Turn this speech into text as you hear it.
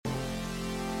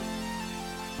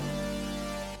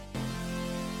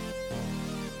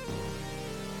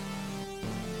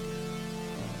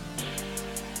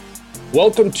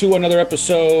Welcome to another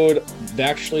episode.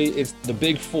 Actually, it's the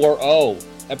Big 4-0,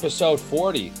 episode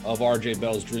 40 of RJ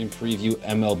Bell's Dream Preview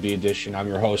MLB edition. I'm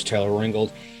your host, Taylor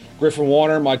Ringold. Griffin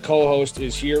Warner, my co-host,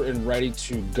 is here and ready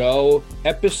to go.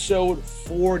 Episode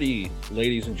 40,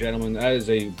 ladies and gentlemen. That is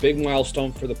a big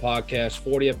milestone for the podcast.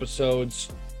 40 episodes.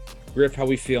 Griff, how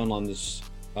we feeling on this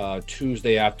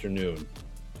Tuesday afternoon?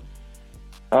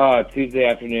 Tuesday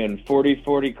afternoon,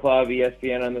 40-40 Club,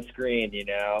 ESPN on the screen, you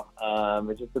know.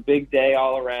 It's just a big day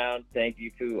all around. Thank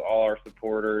you to all our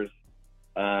supporters.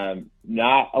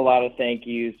 Not a lot of thank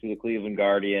yous to the Cleveland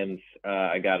Guardians,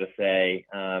 I got to say.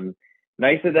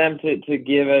 Nice of them to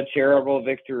give a charitable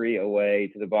victory away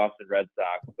to the Boston Red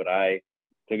Sox, but I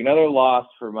took another loss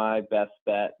for my best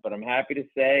bet. But I'm happy to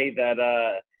say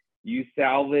that you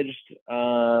salvaged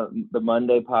the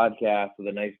Monday podcast with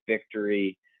a nice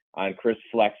victory on Chris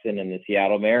Flexen and the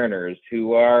Seattle Mariners,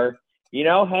 who are, you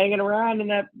know, hanging around in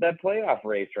that playoff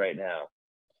race right now.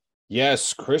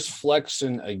 Yes, Chris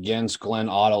Flexen against Glenn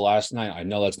Otto last night. I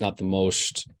know that's not the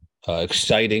most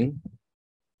exciting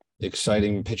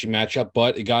pitching matchup,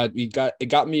 but it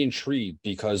got me intrigued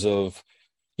because of,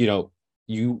 you know,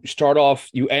 you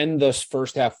end this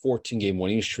first half 14-game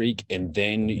winning streak, and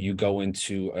then you go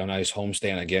into a nice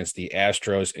homestand against the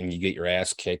Astros, and you get your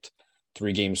ass kicked.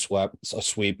 3-game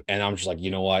sweep, and I'm just like,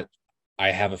 you know what?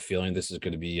 I have a feeling this is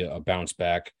going to be a bounce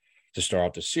back to start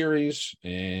off the series.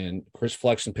 And Chris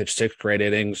Flexen pitched 6 great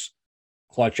innings,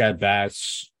 clutch at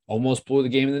bats, almost blew the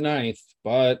game in the 9th,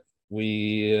 but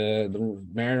the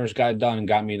Mariners got it done and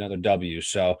got me another W.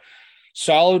 So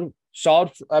solid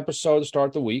episode to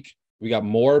start the week. We got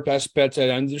more best bets at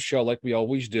the end of the show, like we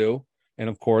always do, and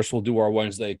of course, we'll do our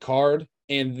Wednesday card.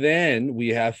 And then we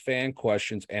have fan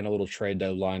questions and a little trade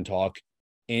deadline talk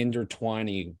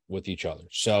intertwining with each other.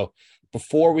 So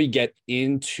before we get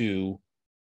into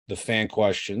the fan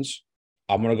questions,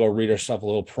 I'm going to go read ourselves a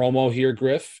little promo here,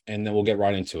 Griff, and then we'll get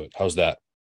right into it. How's that?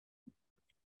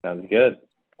 Sounds good.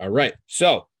 All right.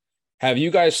 So have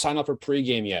you guys signed up for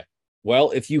pregame yet?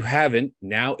 Well, if you haven't,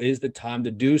 now is the time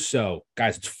to do so.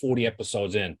 Guys, it's 40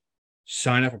 episodes in.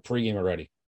 Sign up for pregame already.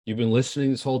 You've been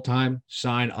listening this whole time.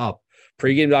 Sign up.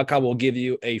 Pregame.com will give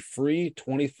you a free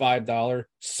 $25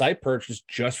 site purchase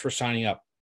just for signing up.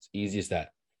 It's easy as that.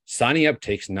 Signing up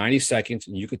takes 90 seconds,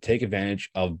 and you could take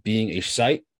advantage of being a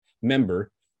site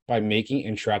member by making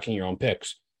and tracking your own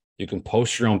picks. You can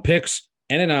post your own picks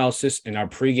and analysis in our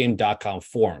pregame.com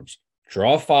forums.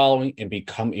 Draw a following and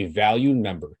become a valued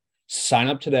member. Sign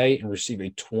up today and receive a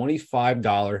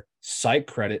 $25 site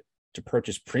credit to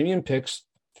purchase premium picks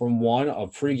from one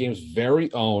of pregame's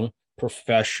very own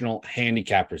professional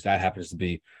handicappers. That happens to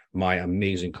be my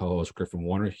amazing co-host, Griffin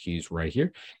Warner. He's right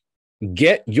here.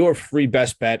 Get your free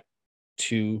best bet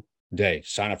today.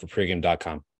 Sign up for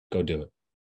pregame.com. Go do it.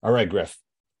 All right, Griff.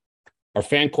 Our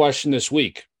fan question this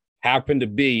week happened to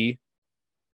be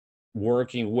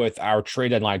working with our trade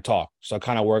deadline talk. So it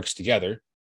kind of works together.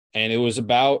 And it was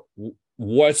about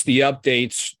what's the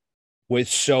updates with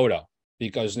Soto,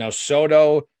 because now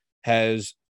Soto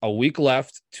has a week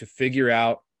left to figure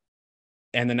out,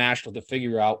 and the Nationals to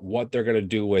figure out what they're going to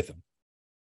do with him.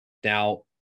 Now,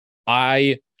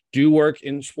 I do work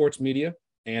in sports media,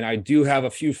 and I do have a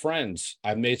few friends.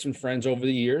 I've made some friends over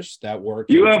the years that work.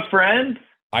 You have friends?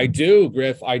 I do,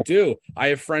 Griff. I do. I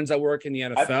have friends that work in the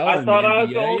NFL. I thought I was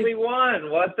the only one.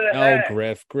 What the heck?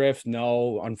 No, Griff.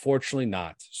 No, unfortunately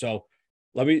not. So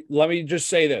let me just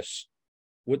say this.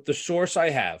 With the source I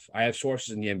have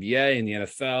sources in the NBA, in the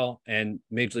NFL, and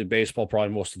Major League Baseball,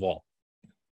 probably most of all.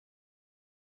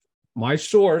 My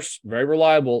source, very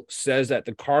reliable, says that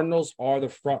the Cardinals are the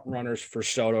front runners for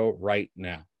Soto right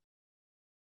now.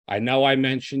 I know I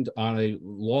mentioned on a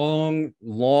long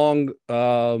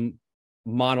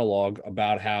monologue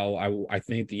about how I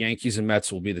think the Yankees and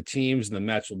Mets will be the teams and the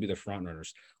Mets will be the front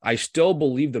runners. I still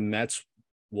believe the Mets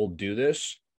will do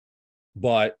this,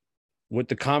 but with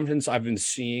the confidence I've been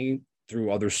seeing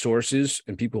through other sources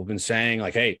and people have been saying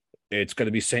like, hey, it's going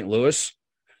to be St. Louis.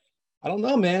 I don't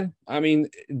know, man. I mean,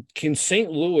 can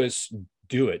St. Louis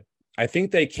do it? I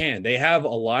think they can. They have a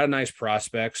lot of nice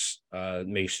prospects,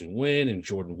 Mason Wynn and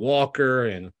Jordan Walker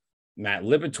and Matt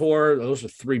Lipitor. Those are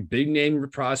 3 big-name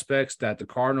prospects that the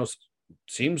Cardinals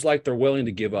seems like they're willing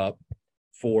to give up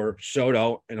for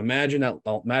Soto. And imagine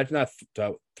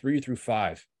that 3 through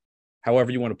 5, however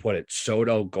you want to put it,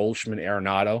 Soto, Goldschmidt,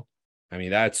 Arenado. I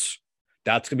mean, that's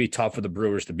going to be tough for the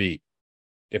Brewers to beat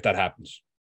if that happens.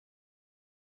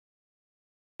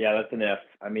 Yeah, that's an if.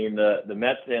 I mean, the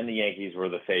Mets and the Yankees were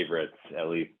the favorites, at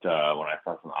least when I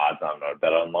saw some odds on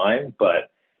Bet Online.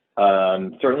 But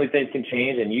certainly things can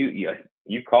change, and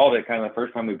you called it kind of the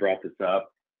first time we brought this up.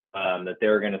 that they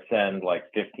were going to send like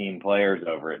 15 players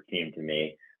over, it seemed to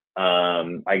me.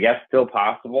 I guess still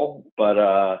possible, but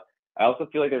I also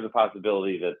feel like there's a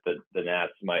possibility that the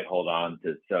Nats might hold on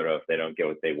to Soto if they don't get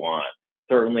what they want.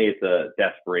 Certainly it's a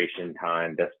desperation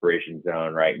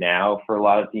zone right now for a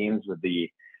lot of teams with the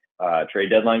trade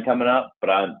deadline coming up, but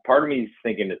part of me is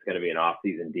thinking it's going to be an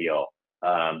off-season deal.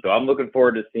 So I'm looking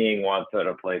forward to seeing Juan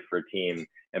Soto play for a team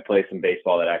and play some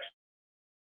baseball that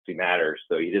actually matters.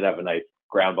 So he did have a nice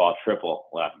ground ball triple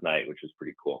last night, which was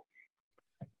pretty cool.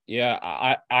 Yeah,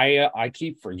 I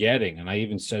keep forgetting, and I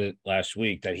even said it last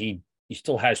week, that he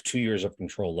still has 2 years of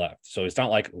control left. So it's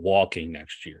not like walking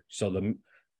next year. So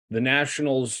the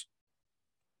Nationals,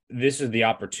 this is the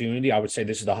opportunity. I would say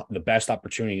this is the best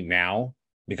opportunity now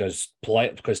because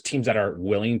teams that are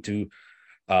willing to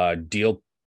deal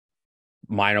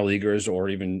minor leaguers or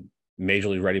even major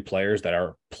league ready players that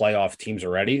are playoff teams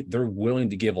already, they're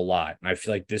willing to give a lot. And I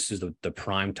feel like this is the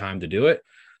prime time to do it.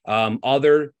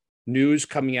 Other news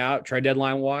coming out trade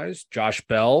deadline wise, Josh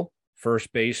Bell,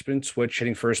 first baseman, switch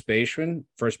hitting first baseman.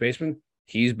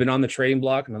 He's been on the trading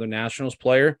block, another Nationals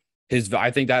player.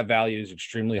 I think that value is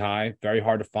extremely high. Very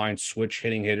hard to find switch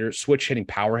hitting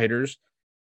power hitters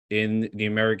in the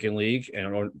American League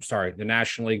the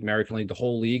National League, American League, the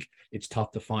whole league. It's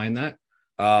tough to find that.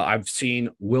 I've seen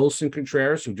Wilson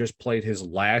Contreras, who just played his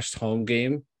last home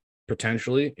game,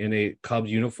 potentially in a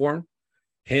Cubs uniform.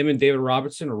 Him and David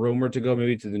Robertson are rumored to go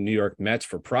maybe to the New York Mets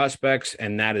for prospects,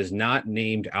 and that is not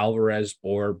named Alvarez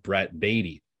or Brett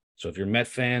Beatty. So if you're Met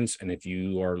fans and if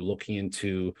you are looking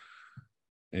into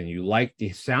and you like the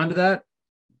sound of that,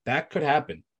 that could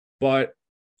happen. But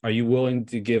are you willing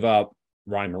to give up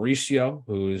Ryan Mauricio,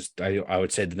 who's, I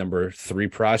would say, the number 3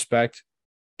 prospect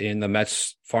in the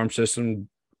Mets farm system,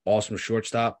 awesome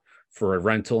shortstop, for a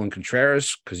rental in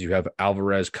Contreras because you have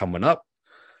Alvarez coming up?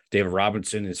 David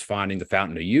Robertson is finding the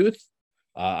fountain of youth.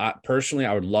 Personally,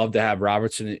 I would love to have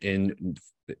Robertson in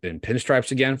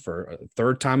pinstripes again for a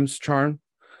third time's charm.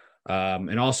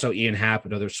 And also Ian Happ,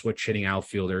 another switch hitting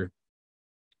outfielder.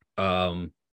 Josh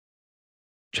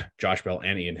Bell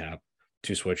and Ian Happ,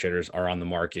 2 switch hitters, are on the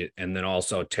market. And then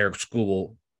also Tarek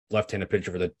Skubal, left-handed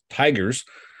pitcher for the Tigers,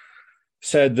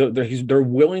 said they're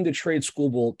willing to trade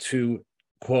Skubal to,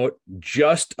 quote,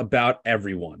 just about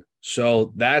everyone.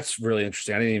 So that's really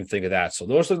interesting. I didn't even think of that. So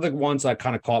those are the ones that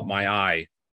kind of caught my eye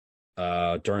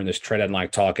during this trade deadline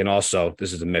talk. And also,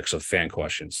 this is a mix of fan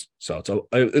questions. So it's a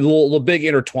little big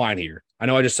intertwine here. I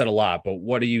know I just said a lot, but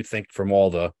what do you think from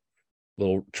all the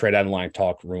little trade deadline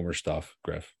talk, rumor stuff,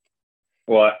 Griff?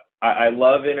 Well, I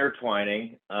love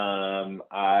intertwining.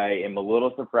 I am a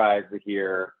little surprised to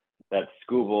hear that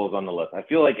Skubal is on the list. I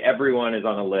feel like everyone is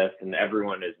on the list and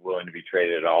everyone is willing to be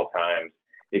traded at all times.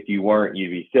 If you weren't,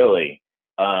 you'd be silly.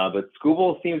 But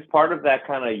Skubal seems part of that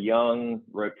kind of young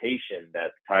rotation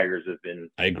that Tigers have been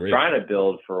trying to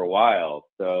build for a while.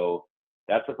 So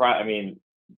that's a problem. I mean,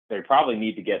 they probably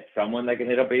need to get someone that can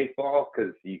hit a baseball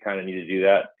because you kind of need to do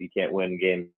that. You can't win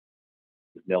games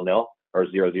 0-0 or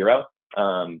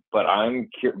 0-0. But I'm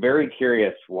very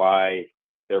curious why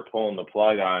they're pulling the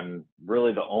plug on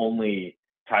really the only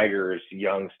Tigers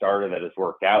young starter that has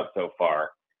worked out so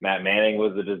far. Matt Manning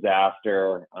was a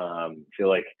disaster. I feel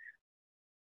like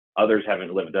others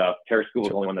haven't lived up. Tarek Skubal is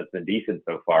the only one that's been decent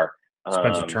so far.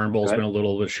 Spencer Turnbull's been a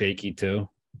little bit shaky too.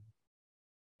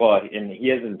 Well, and he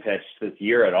hasn't pitched this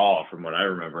year at all, from what I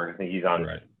remember. I think he's on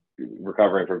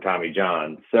recovering from Tommy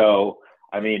John. So,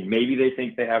 I mean, maybe they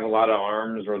think they have a lot of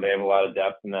arms or they have a lot of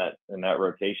depth in that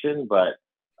rotation, but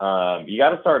you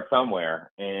got to start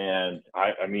somewhere. And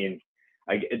I mean,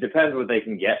 it depends what they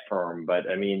can get for him, but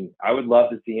I mean, I would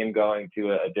love to see him going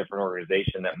to a different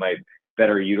organization that might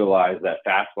better utilize that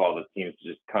fastball that seems to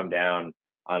just come down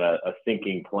on a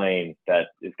sinking plane that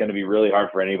is going to be really hard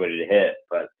for anybody to hit.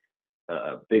 But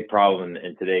a big problem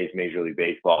in today's Major League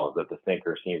Baseball is that the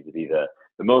sinker seems to be the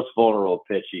most vulnerable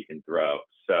pitch you can throw.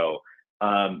 So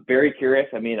very curious.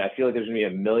 I mean, I feel like there's going to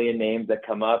be a million names that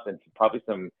come up and probably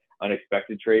some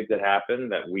unexpected trades that happen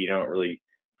that we don't really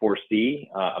foresee.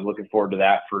 I'm looking forward to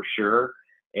that for sure.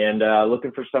 And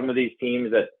looking for some of these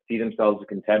teams that see themselves as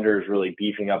contenders really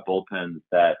beefing up bullpens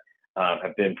that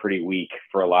have been pretty weak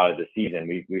for a lot of the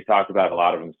season. We've talked about a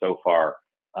lot of them so far,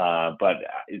 but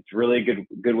it's really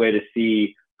a good way to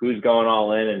see who's going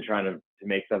all in and trying to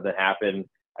make something happen.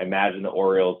 I imagine the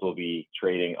Orioles will be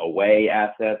trading away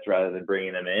assets rather than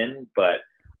bringing them in, but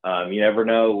you never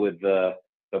know with the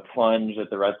plunge that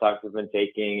the Red Sox have been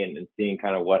taking and seeing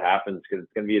kind of what happens, because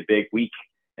it's going to be a big week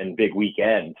and big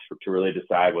weekend to really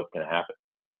decide what's going to happen.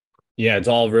 Yeah, it's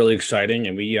all really exciting.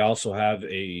 And we also have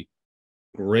a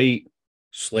great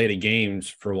slate of games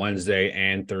for Wednesday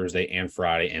and Thursday and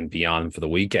Friday and beyond for the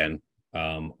weekend.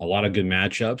 A lot of good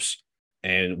matchups.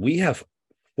 And we have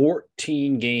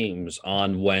 14 games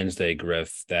on Wednesday,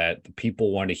 Griff, that the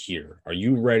people want to hear. Are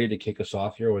you ready to kick us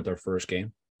off here with our first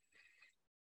game?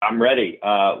 I'm ready.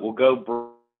 We'll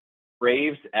go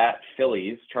Braves at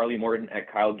Phillies, Charlie Morton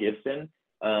at Kyle Gibson,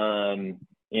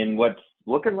 in what's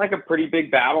looking like a pretty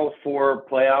big battle for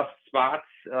playoff spots.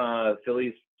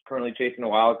 Phillies currently chasing a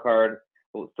wild card,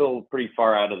 still pretty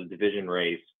far out of the division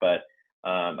race, but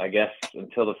I guess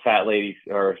until the fat lady,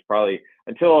 or probably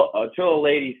until a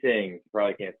lady sings,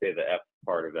 probably can't say the F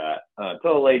part of that.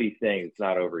 Until a lady sings, it's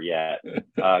not over yet.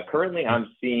 Currently,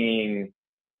 I'm seeing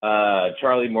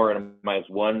Charlie Morton minus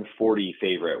 140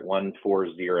 favorite,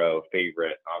 140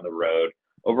 favorite on the road.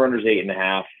 Over-under's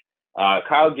 8.5.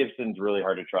 Kyle Gibson's really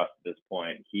hard to trust at this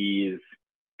point. He's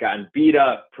gotten beat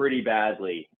up pretty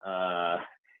badly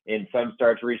in some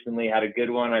starts recently. Had a good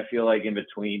one, I feel like, in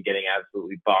between, getting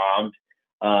absolutely bombed.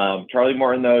 Charlie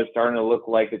Morton, though, is starting to look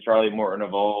like the Charlie Morton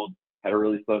of old. Had a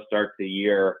really slow start to the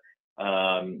year.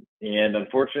 And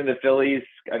unfortunately, the Phillies,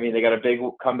 I mean, they got a big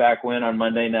comeback win on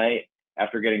Monday night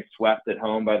after getting swept at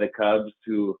home by the Cubs,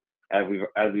 who, as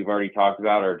we've already talked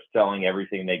about, are selling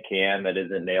everything they can that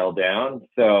isn't nailed down.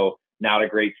 So not a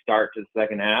great start to the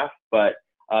second half, but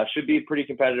should be a pretty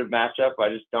competitive matchup. I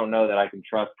just don't know that I can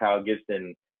trust Kyle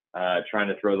Gibson trying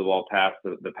to throw the ball past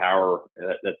the power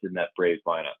that's in that Braves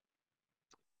lineup.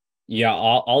 Yeah,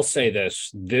 I'll say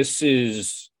this. This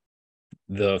is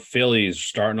the Phillies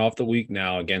starting off the week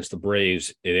now against the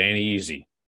Braves. It ain't easy.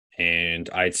 And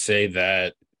I'd say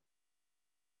that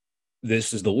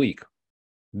this is the week.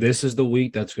 This is the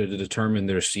week that's going to determine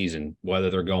their season, whether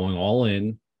they're going all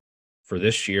in for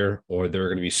this year or they're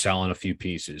going to be selling a few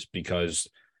pieces, because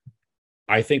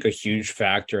I think a huge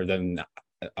factor than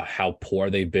how poor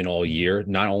they've been all year,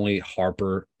 not only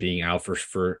Harper being out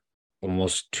for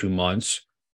almost 2 months,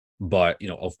 but,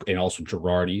 and also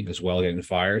Girardi as well getting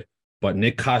fired, but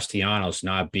Nick Castellanos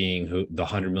not being the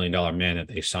 $100 million man that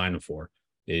they signed him for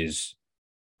is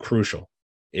crucial.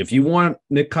 If you want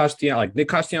Nick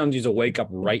Castellanos needs to wake up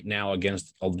right now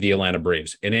against the Atlanta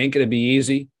Braves. It ain't going to be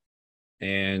easy.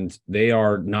 And they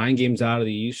are 9 games out of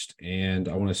the East. And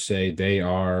I want to say they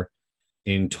are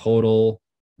in total,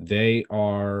 they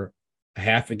are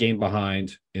half a game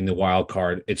behind in the wild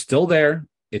card. It's still there.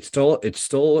 It's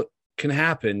still can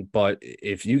happen. But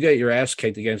if you get your ass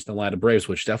kicked against the Atlanta Braves,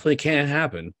 which definitely can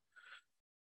happen,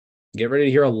 get ready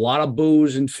to hear a lot of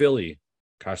boos in Philly.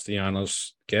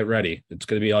 Castellanos, get ready. It's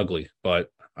going to be ugly, but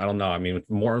I don't know. I mean,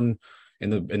 Morton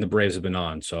and the Braves have been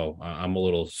on, so I'm a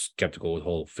little skeptical with the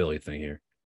whole Philly thing here.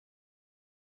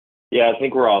 Yeah, I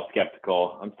think we're all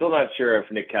skeptical. I'm still not sure if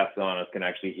Nick Castellanos can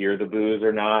actually hear the boos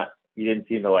or not. He didn't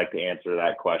seem to like to answer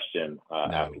that question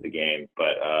after the game,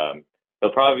 but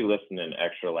they'll probably be listening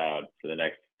extra loud for the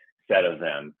next set of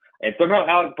them. And somehow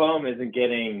Alec Boehm isn't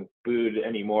getting booed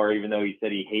anymore, even though he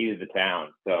said he hated the town.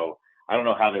 So I don't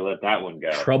know how they let that one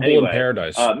go. Trouble in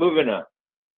paradise. Moving on.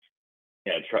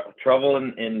 Yeah, trouble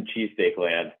in cheesesteak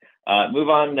land. Move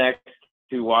on next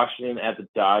to Washington at the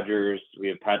Dodgers. We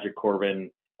have Patrick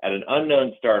Corbin at an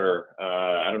unknown starter.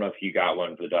 I don't know if you got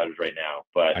one for the Dodgers right now,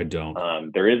 but I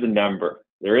don't. There is a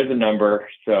number.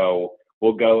 So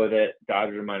we'll go with it.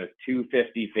 Dodgers are minus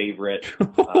 250 favorite.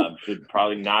 Should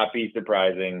probably not be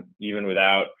surprising, even with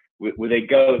a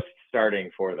ghost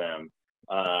starting for them.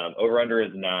 Over-under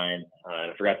is 9.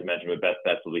 And I forgot to mention, but best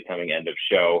bets will be coming end of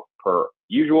show per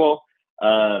usual.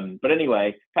 But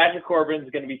anyway, Patrick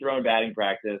Corbin's going to be throwing batting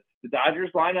practice. The Dodgers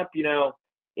lineup,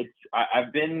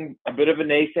 I've been a bit of a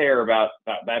naysayer about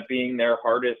that being their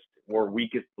hardest or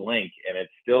weakest link, and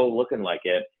it's still looking like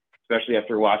it, especially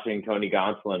after watching Tony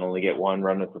Gonsolin only get 1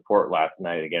 run of support last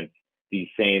night against these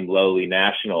same lowly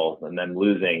Nationals, and then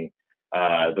losing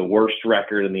the worst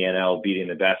record in the NL, beating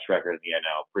the best record in the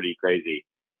NL. Pretty crazy.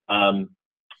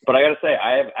 But I got to say,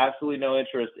 I have absolutely no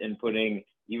interest in putting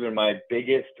even my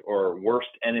biggest or worst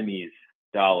enemies'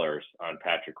 dollars on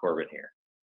Patrick Corbin here.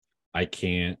 I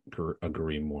can't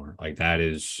agree more. Like, that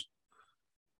is,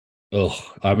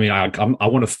 I mean, I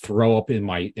want to throw up in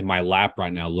my lap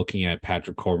right now, looking at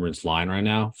Patrick Corbin's line right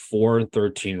now.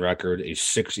 4-13 record, a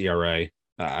 6 ERA.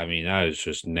 I mean, that is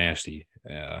just nasty.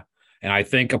 And I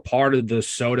think a part of the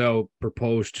Soto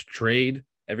proposed trade,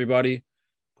 everybody,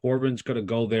 Corbin's going to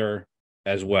go there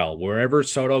as well. Wherever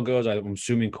Soto goes, I'm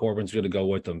assuming Corbin's going to go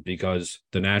with them, because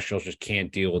the Nationals just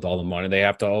can't deal with all the money they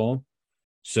have to owe him.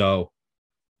 So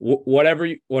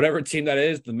whatever team that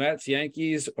is, the Mets,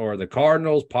 Yankees, or the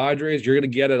Cardinals, Padres, you're going to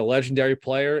get a legendary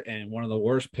player and one of the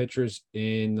worst pitchers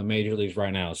in the major leagues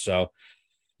right now. So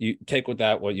you take with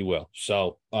that what you will.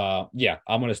 So, yeah,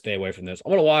 I'm going to stay away from this. I'm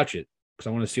going to watch it because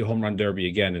I want to see a home run derby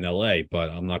again in LA, but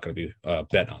I'm not going to be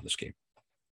betting on this game.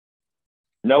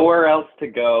 Nowhere else to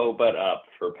go but up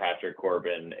for Patrick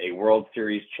Corbin, a World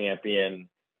Series champion,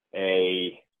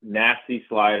 a nasty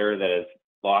slider that has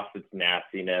lost its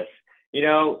nastiness.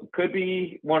 Could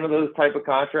be one of those type of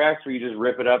contracts where you just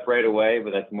rip it up right away,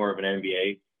 but that's more of an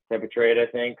NBA type of trade, I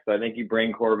think. So I think you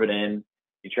bring Corbin in,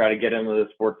 you try to get him with a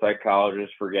sports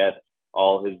psychologist, forget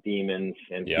all his demons,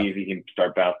 and see if he can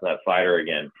start bouncing that slider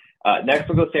again. Next,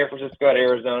 we'll go San Francisco at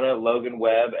Arizona. Logan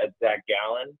Webb at Zach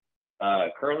Gallen.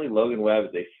 Currently, Logan Webb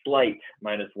is a slight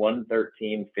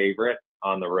 -113 favorite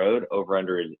on the road. Over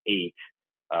under is 8.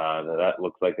 That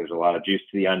looks like there's a lot of juice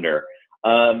to the under.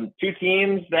 Two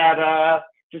teams that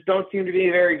just don't seem to be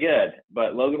very good.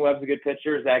 But Logan Webb's a good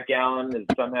pitcher. Zach Gallen is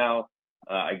somehow,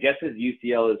 I guess his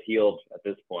UCL is healed at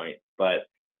this point. But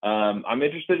I'm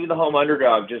interested in the home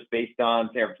underdog just based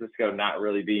on San Francisco not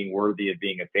really being worthy of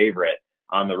being a favorite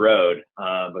on the road.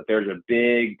 But there's a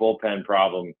big bullpen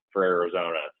problem for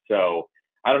Arizona. So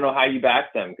I don't know how you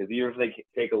back them, because even if they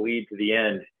take a lead to the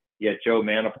end, you get Joe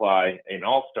Manaply, an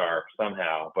all-star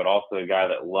somehow, but also a guy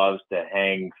that loves to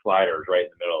hang sliders right in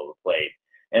the middle of the plate.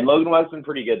 And Logan Webb's been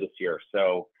pretty good this year.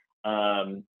 So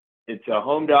it's a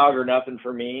home dog or nothing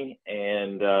for me.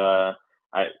 And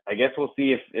I guess we'll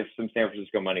see if some San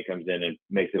Francisco money comes in and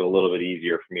makes it a little bit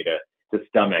easier for me to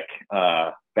stomach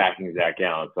backing Zach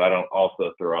Gallen, so I don't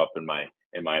also throw up in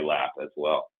my lap as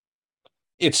well.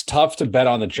 It's tough to bet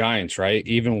on the Giants, right?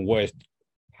 Even with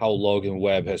how Logan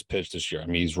Webb has pitched this year. I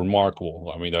mean, he's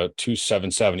remarkable. I mean, a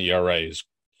 2.77 ERA is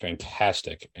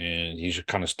fantastic, and he's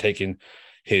kind of taken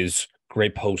his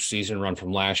great postseason run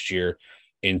from last year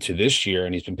into this year,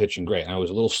 and he's been pitching great. And it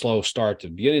was a little slow start to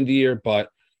the beginning of the year, but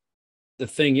the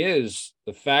thing is,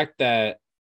 the fact that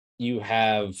you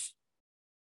have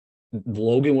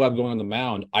Logan Webb going on the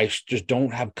mound, I just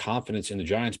don't have confidence in the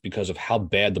Giants because of how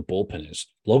bad the bullpen is.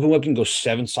 Logan Webb can go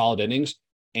 7 solid innings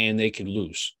and they could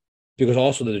lose, because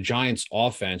also the Giants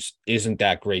offense isn't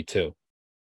that great too.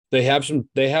 They have some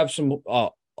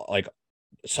like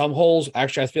some holes.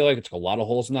 Actually, I feel like it's a lot of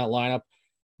holes in that lineup,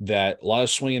 that a lot of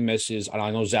swing and misses. And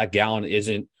I know Zach Gallen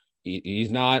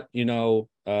he's not,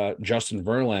 Justin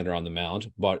Verlander on the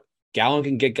mound, but Gallen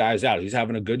can get guys out. He's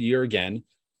having a good year again.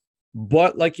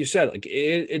 But like you said, like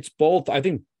it's both. I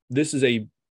think this is a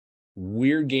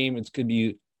weird game. It's going to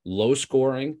be low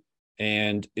scoring,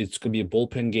 and it's going to be a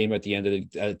bullpen game at the end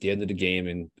of the game.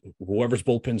 And whoever's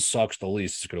bullpen sucks the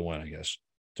least is going to win, I guess.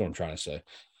 That's what I'm trying to say.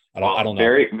 I don't know.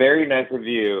 Very, very nice of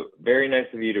you. Very nice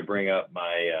of you to bring up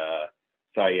my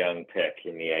Cy Young pick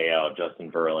in the AL, Justin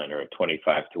Verlander at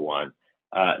 25-1.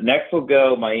 Next, we'll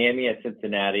go Miami at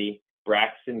Cincinnati.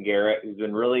 Braxton Garrett, who's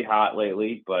been really hot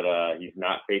lately, but he's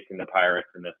not facing the Pirates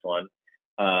in this one.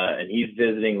 And he's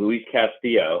visiting Luis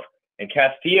Castillo. And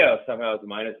Castillo somehow is a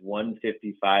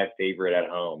 -155 favorite at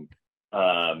home.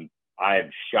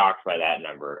 I'm shocked by that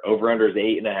number. Over-under is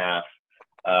 8.5.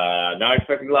 Not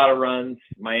expecting a lot of runs.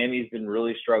 Miami's been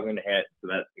really struggling to hit, so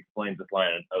that explains this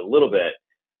line a little bit.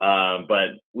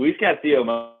 But Luis Castillo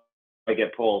might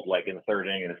get pulled like in the third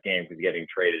inning of this game because he's getting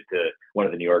traded to one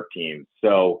of the New York teams.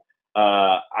 So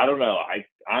I don't know.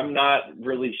 I'm not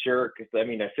really sure, because I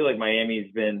mean, I feel like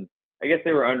Miami's been, I guess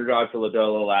they were underdogs to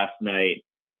Lodolo last night,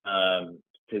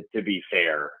 to be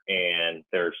fair, and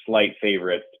they're slight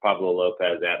favorites, Pablo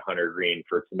Lopez at Hunter Green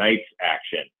for tonight's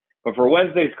action. But for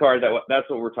Wednesday's card, that's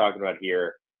what we're talking about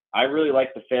here. I really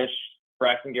like the fish.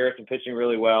 Braxton Garrett's been pitching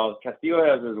really well. Castillo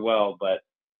has as well, but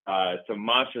it's a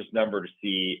monstrous number to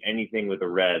see anything with the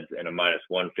Reds and a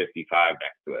 -155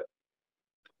 next to it.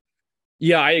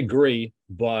 Yeah, I agree,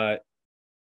 but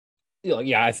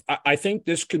I think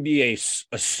this could be a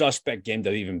suspect game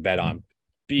to even bet on,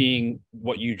 being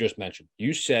what you just mentioned.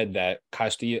 You said that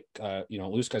Castillo,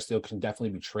 Luis Castillo can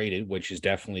definitely be traded, which is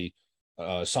definitely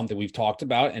something we've talked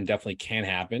about and definitely can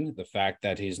happen. The fact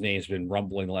that his name's been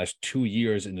rumbling the last 2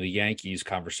 years in the Yankees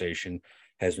conversation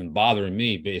has been bothering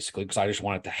me, basically, because I just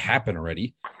want it to happen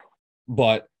already.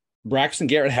 But Braxton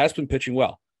Garrett has been pitching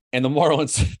well, and the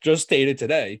Marlins just stated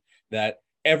today that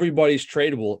everybody's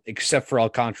tradable except for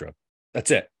Alcantara.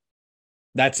 That's it.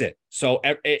 So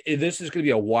this is going to be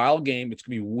a wild game. It's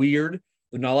going to be weird.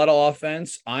 There's not a lot of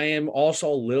offense. I am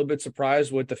also a little bit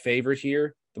surprised with the favorite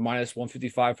here, the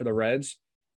 -155 for the Reds.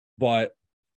 But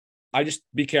I just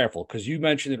be careful, because you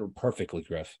mentioned it perfectly,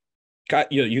 Griff.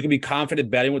 You can be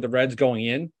confident betting with the Reds going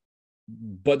in,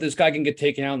 but this guy can get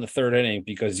taken out in the third inning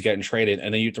because he's getting traded,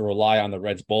 and then you have to rely on the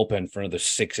Reds bullpen for another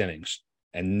 6 innings.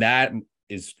 And that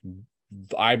is,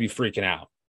 I'd be freaking out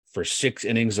for 6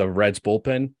 innings of Reds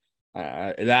bullpen.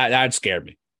 That scared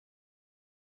me.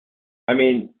 I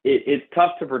mean, it's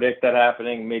tough to predict that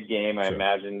happening mid-game. I Sure.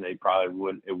 imagine they probably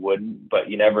wouldn't, but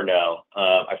you never know.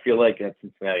 I feel like in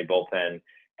Cincinnati bullpen,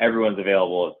 everyone's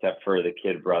available except for the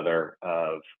kid brother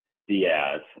of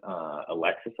Diaz,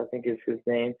 Alexis, I think is his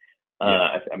name.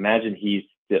 I imagine he's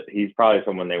probably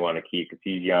someone they want to keep because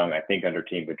he's young, I think under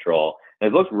team control. And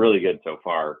it looks really good so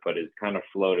far, but it's kind of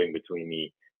floating between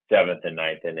the 7th and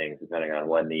 9th innings, depending on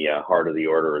when the heart of the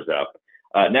order is up.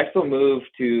 Next, we'll move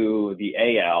to the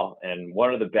AL, and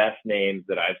one of the best names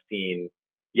that I've seen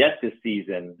yet this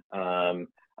season, a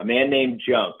man named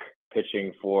Junk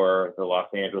pitching for the Los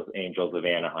Angeles Angels of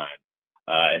Anaheim.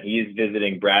 And he's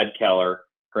visiting Brad Keller,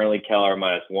 currently Keller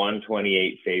minus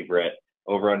 128 favorite,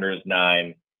 over under is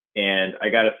 9. And I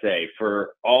got to say,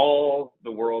 for all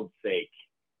the world's sake,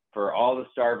 for all the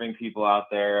starving people out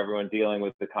there, everyone dealing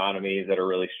with economies that are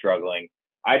really struggling,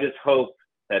 I just hope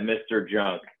that Mr.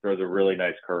 Junk throws a really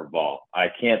nice curveball. I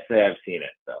can't say I've seen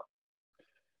it, though.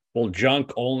 Well,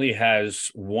 Junk only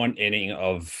has one inning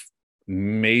of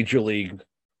major league.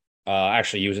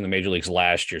 Actually, he was in the major leagues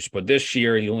last year, but this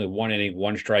year he only one inning,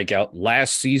 one strikeout.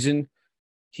 Last season,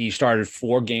 he started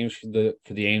 4 games for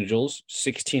the Angels,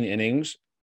 16 innings,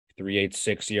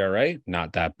 3.86 ERA.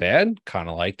 Not that bad. Kind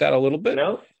of like that a little bit.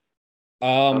 No,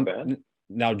 not bad.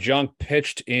 Now Junk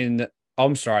pitched in.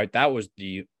 I'm sorry, that was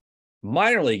the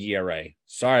minor league ERA.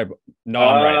 Sorry. No,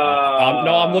 I'm right.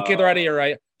 No, I'm looking at the right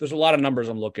ERA. There's a lot of numbers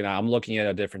I'm looking at. I'm looking at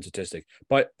a different statistic.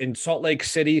 But in Salt Lake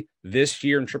City this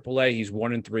year in AAA, he's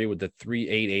 1-3 with the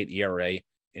 3.88 ERA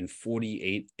in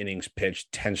 48 innings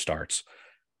pitched, 10 starts.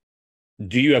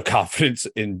 Do you have confidence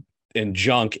in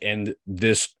Junk and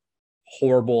this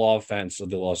horrible offense of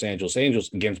the Los Angeles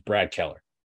Angels against Brad Keller?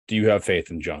 Do you have faith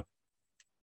in Junk?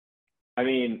 I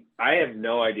mean, I have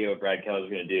no idea what Brad Keller's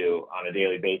going to do on a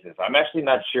daily basis. I'm actually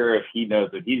not sure if he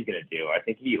knows what he's going to do. I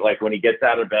think when he gets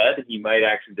out of bed, he might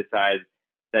actually decide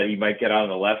that he might get on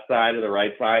the left side or the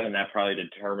right side, and that probably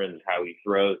determines how he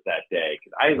throws that day.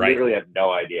 Because I literally have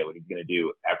no idea what he's going to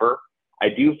do ever. I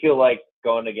do feel like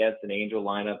going against an Angel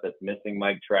lineup that's missing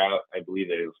Mike Trout, I believe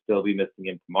that he'll still be missing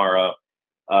him tomorrow.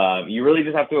 You really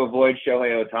just have to avoid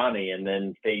Shohei Ohtani and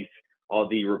then face all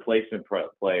the replacement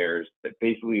players. That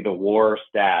basically the war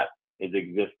stat has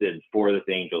existed for this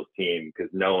Angels team because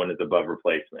no one is above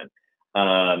replacement.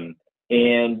 And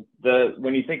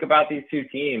when you think about these two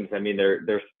teams, I mean,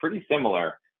 they're pretty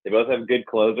similar. They both have good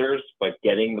closers, but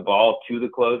getting the ball to the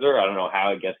closer, I don't know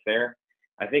how it gets there.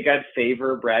 I think I'd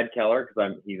favor Brad Keller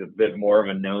because he's a bit more of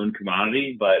a known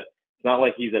commodity, but it's not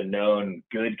like he's a known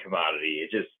good commodity.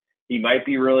 It's just he might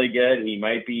be really good, he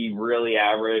might be really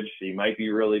average, he might be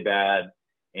really bad,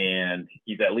 and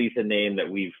he's at least a name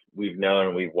that we've known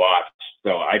and we've watched.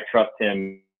 So I trust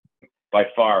him by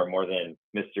far more than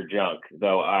Mr. Junk,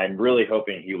 though I'm really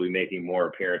hoping he'll be making more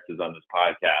appearances on this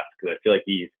podcast because I feel like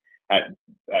he's at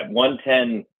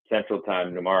 1:10 Central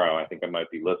Time tomorrow. I think I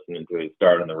might be listening to his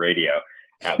start on the radio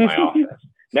at my office.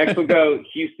 Next, we'll go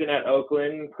Houston at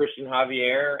Oakland, Christian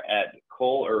Javier at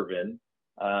Cole Irvin.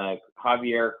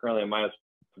 Javier currently a minus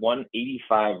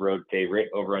 185 road favorite,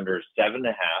 over under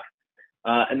 7.5.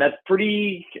 And that's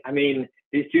pretty, I mean,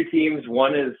 these two teams,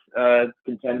 one is a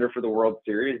contender for the World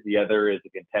Series. The other is a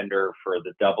contender for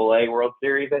the AA World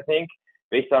Series, I think,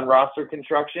 based on roster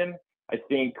construction. I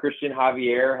think Christian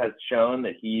Javier has shown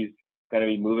that he's going to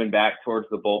be moving back towards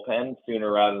the bullpen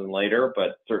sooner rather than later,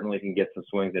 but certainly can get some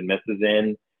swings and misses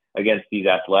in against these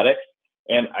Athletics.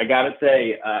 And I got to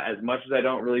say, as much as I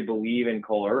don't really believe in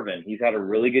Cole Irvin, he's had a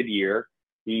really good year.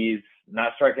 He's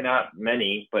not striking out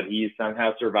many, but he's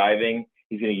somehow surviving.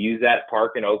 He's going to use that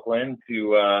park in Oakland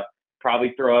to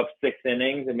probably throw up 6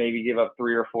 innings and maybe give up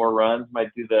 3 or 4 runs.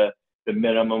 Might do the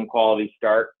minimum quality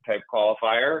start type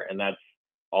qualifier, and that's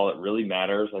all that really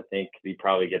matters. I think he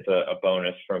probably gets a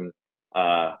bonus from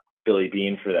Billy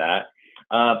Beane for that.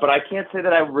 But I can't say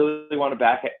that I really want to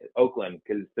back Oakland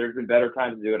because there's been better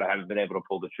times to do it. I haven't been able to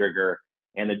pull the trigger.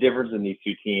 And the difference in these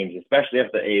two teams, especially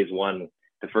if the A's won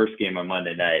the first game on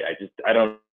Monday night, I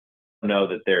don't know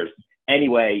that there's any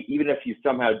way, even if you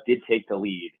somehow did take the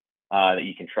lead, that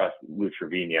you can trust Lou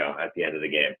Trevino at the end of the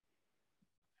game.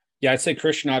 Yeah, I'd say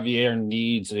Christian Javier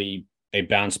needs a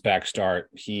bounce back start.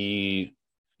 He,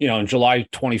 on July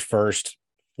 21st,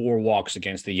 4 walks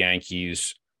against the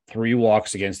Yankees, 3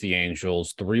 walks against the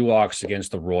Angels, 3 walks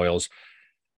against the Royals.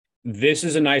 This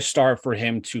is a nice start for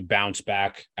him to bounce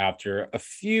back after a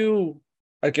few,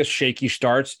 I guess, shaky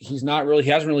starts. He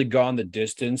hasn't really gone the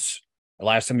distance. The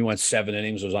last time he went 7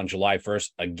 innings was on July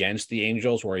 1st against the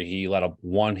Angels, where he let up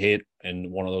 1 hit,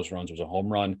 and one of those runs was a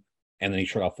home run, and then he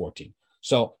struck out 14.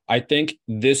 So I think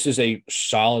this is a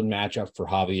solid matchup for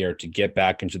Javier to get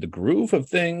back into the groove of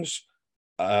things.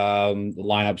 The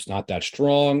lineup's not that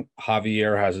strong.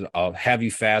 Javier has a heavy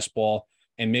fastball,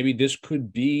 and maybe this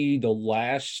could be the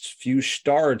last few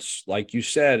starts, like you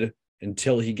said,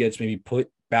 until he gets maybe put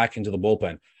back into the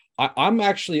bullpen. I'm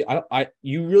actually,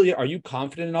 you really, are you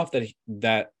confident enough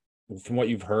that from what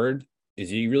you've heard, is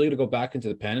he really going to go back into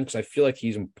the pen? Because I feel like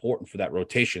he's important for that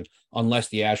rotation, unless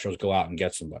the Astros go out and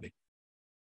get somebody.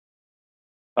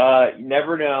 You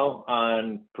never know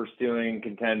on pursuing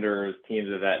contenders,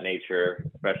 teams of that nature,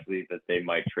 especially that they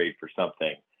might trade for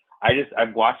something.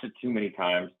 I've watched it too many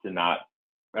times to not.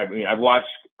 I mean, I've watched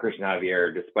Christian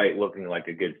Javier, despite looking like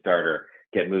a good starter,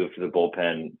 get moved to the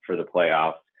bullpen for the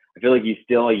playoffs. I feel like he's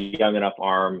still a young enough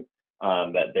arm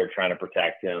that they're trying to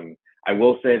protect him. I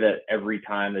will say that every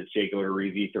time that Jacob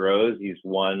Arrivi throws, he's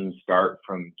one start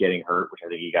from getting hurt, which I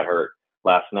think he got hurt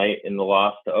last night in the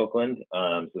loss to Oakland.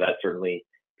 So that certainly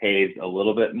paves a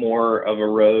little bit more of a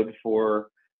road for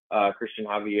Christian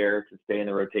Javier to stay in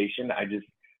the rotation.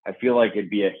 I feel like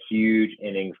it'd be a huge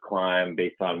innings climb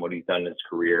based on what he's done in his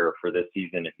career for this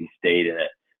season if he stayed in it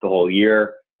the whole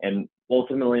year. And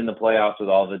ultimately in the playoffs with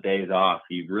all the days off,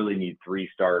 you really need 3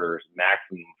 starters,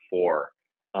 maximum 4.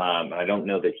 I don't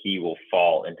know that he will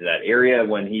fall into that area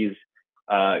when he's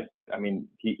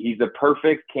a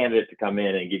perfect candidate to come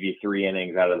in and give you 3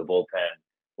 innings out of the bullpen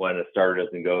when a starter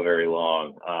doesn't go very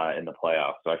long in the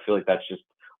playoffs. So I feel like that's just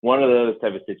one of those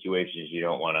type of situations you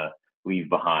don't want to leave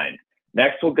behind.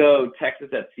 Next, we'll go Texas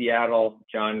at Seattle,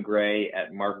 John Gray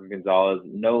at Marco Gonzalez.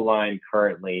 No line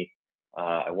currently.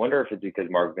 I wonder if it's because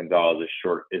Marco Gonzalez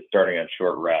is starting on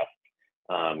short rest,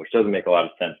 which doesn't make a lot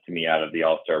of sense to me out of the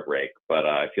All-Star break. But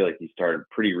I feel like he started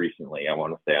pretty recently. I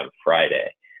want to say on Friday.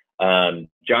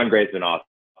 John Gray's been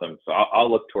awesome, so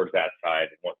I'll look towards that side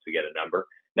once we get a number.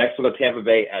 Next, we'll go Tampa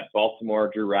Bay at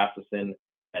Baltimore. Drew Rasmussen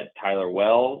at Tyler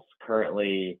Wells.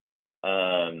 Currently,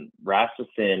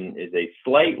 Rasmussen is a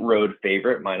slight road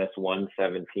favorite,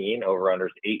 -117.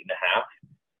 Over-under's 8.5.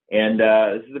 And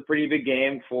this is a pretty big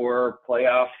game for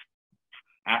playoff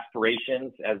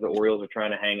aspirations as the Orioles are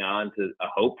trying to hang on to a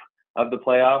hope of the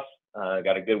playoffs.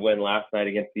 Got a good win last night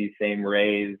against these same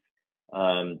Rays.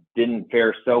 Didn't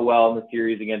fare so well in the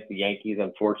series against the Yankees,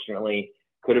 unfortunately.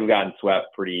 Could have gotten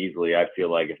swept pretty easily, I feel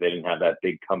like, if they didn't have that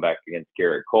big comeback against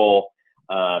Garrett Cole.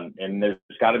 And there's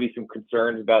got to be some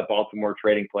concerns about Baltimore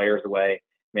trading players away.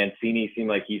 Mancini seemed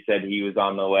like he said he was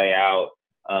on the way out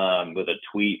with a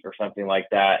tweet or something like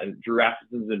that. And Drew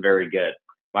Rasmussen's been very good.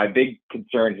 My big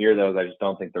concern here, though, is I just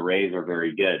don't think the Rays are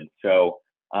very good. So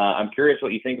I'm curious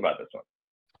what you think about this one.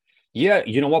 Yeah,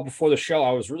 you know what? Before the show,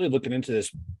 I was really looking into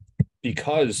this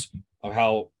because of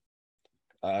how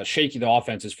shaky the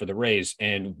offense is for the Rays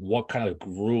and what kind of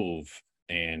groove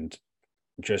and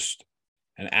just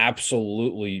an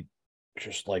absolutely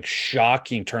just like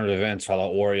shocking turn of events how the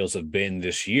Orioles have been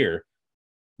this year.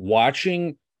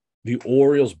 Watching the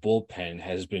Orioles bullpen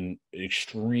has been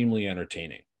extremely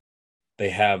entertaining. They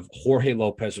have Jorge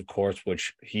Lopez, of course,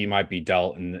 which he might be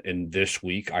dealt in this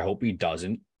week. I hope he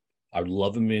doesn't. I would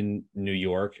love him in New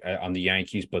York on the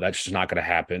Yankees, but that's just not going to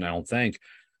happen, I don't think.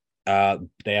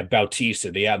 They have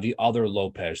Bautista. They have the other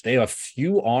Lopez. They have a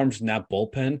few arms in that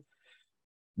bullpen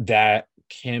that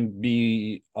can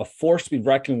be a force to be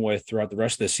reckoned with throughout the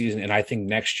rest of the season. And I think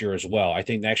next year as well. I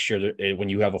think next year, when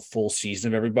you have a full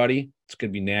season of everybody, it's going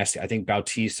to be nasty. I think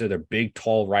Bautista, their big,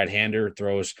 tall right-hander,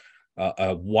 throws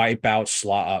a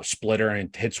wipeout splitter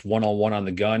and hits one-on-one on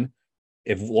the gun.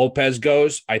 If Lopez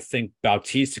goes, I think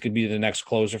Bautista could be the next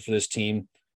closer for this team.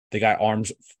 They got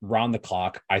arms around the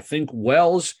clock. I think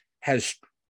Wells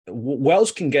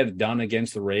can get it done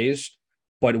against the Rays,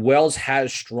 but Wells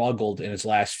has struggled in his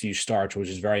last few starts, which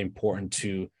is very important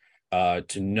to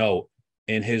note.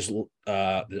 In his,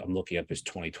 I'm looking up his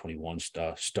 2021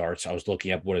 starts. I was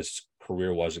looking up what his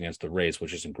career was against the Rays,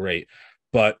 which isn't great.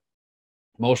 But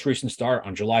most recent start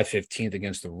on July 15th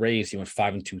against the Rays, he went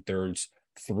 5 2/3,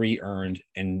 3 earned,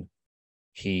 and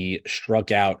he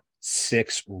struck out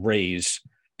 6 Rays.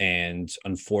 And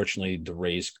unfortunately, the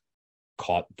Rays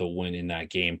caught the win in that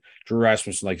game. Drew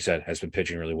Rasmussen, like I said, has been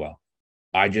pitching really well.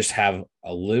 I just have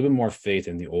a little bit more faith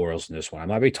in the Orioles in this one. I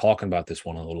might be talking about this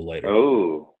one a little later.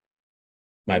 Oh,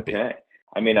 might be.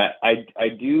 I mean, I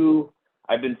do.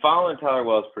 I've been following Tyler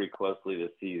Wells pretty closely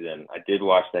this season. I did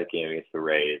watch that game against the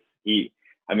Rays. He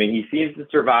seems to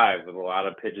survive with a lot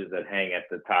of pitches that hang at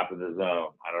the top of the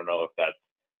zone. I don't know if that's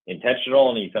intentional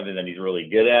and he's something that he's really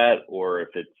good at, or if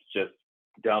it's just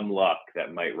dumb luck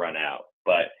that might run out.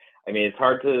 But I mean, it's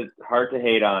hard to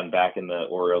hate on back in the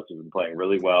Orioles who've been playing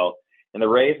really well. And the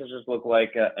Rays just look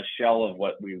like a shell of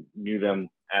what we knew them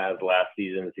as last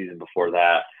season, the season before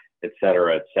that, et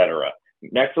cetera, et cetera.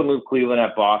 Next, we'll move Cleveland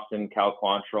at Boston, Cal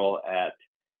Quantrill at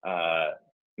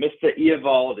Mr.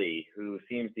 Eovaldi, who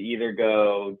seems to either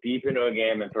go deep into a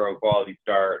game and throw a quality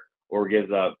start or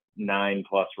gives up 9+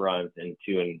 runs in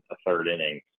 2 1/3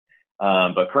 innings.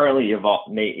 But currently,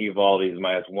 Nate Eovaldi is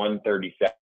minus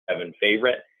 137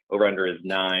 favorite. Over under is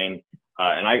 9.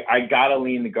 And I gotta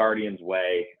lean the Guardians'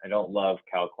 way. I don't love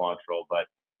Cal Quantrill, but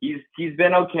he's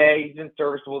been okay. He's been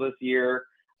serviceable this year.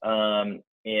 And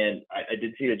I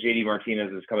did see that JD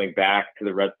Martinez is coming back to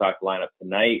the Red Sox lineup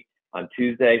tonight on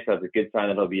Tuesday, so that's a good sign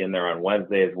that he'll be in there on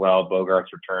Wednesday as well.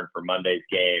 Bogart's returned for Monday's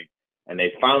game, and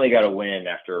they finally got a win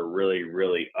after a really,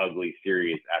 really ugly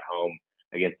series at home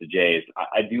against the Jays.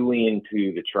 I do lean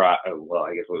to the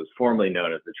I guess what was formerly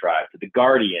known as the Tribe, to the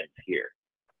Guardians here.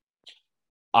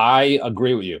 I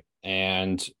agree with you,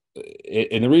 and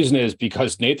the reason is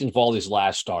because Nathan Eovaldi's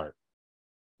last start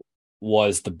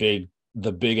was the big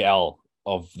L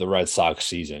of the Red Sox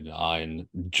season on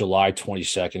July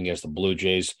 22nd against the Blue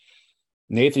Jays.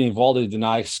 Nathan Eovaldi did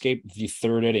not escape the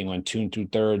 3rd inning, went 2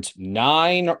 2/3,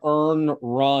 9 earned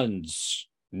runs,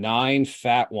 9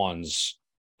 fat ones.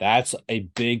 That's a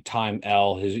big time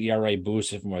L. His ERA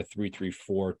boosted from a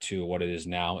 3.34 to what it is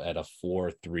now at a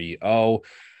 4.30.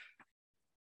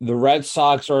 The Red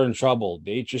Sox are in trouble.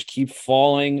 They just keep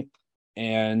falling,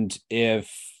 and if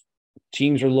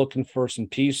teams are looking for some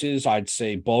pieces, I'd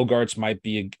say Bogarts might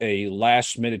be a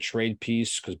last-minute trade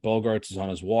piece because Bogarts is on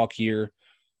his walk here.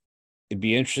 It'd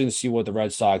be interesting to see what the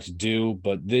Red Sox do,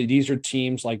 but these are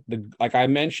teams like I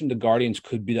mentioned, the Guardians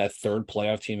could be that 3rd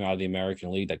playoff team out of the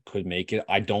American League that could make it.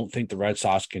 I don't think the Red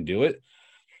Sox can do it,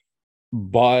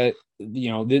 but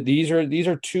these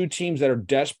are 2 teams that are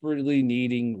desperately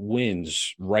needing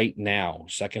wins right now.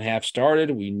 Second half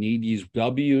started, we need these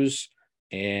W's,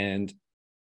 and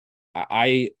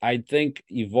I think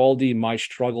Eovaldi might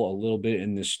struggle a little bit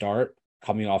in this start,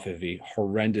 coming off of a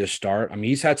horrendous start. I mean,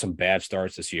 he's had some bad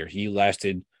starts this year. He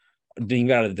didn't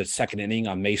get out of the 2nd inning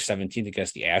on May 17th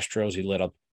against the Astros. He let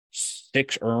up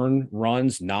 6 earned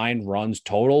runs, 9 runs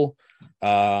total.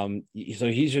 So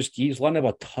he's letting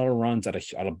up a ton of runs at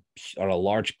a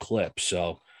large clip.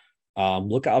 So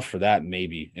look out for that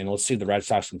maybe. And let's see if the Red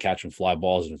Sox can catch and fly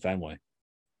balls in Fenway.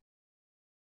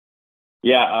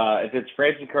 Yeah, if it's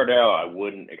Francis Cordero, I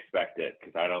wouldn't expect it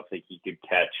because I don't think he could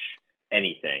catch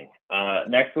anything.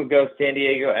 Next we'll go San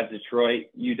Diego at Detroit,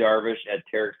 Yu Darvish at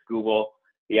Tarek Skubal,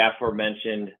 the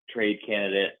aforementioned trade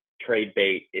candidate, trade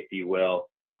bait, if you will.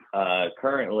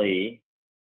 Currently,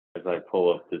 as I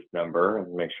pull up this number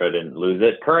and make sure I didn't lose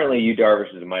it, currently Yu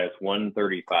Darvish is a minus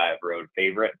 135 road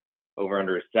favorite, over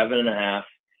under 7.5.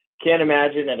 Can't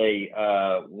imagine at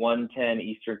a 1:10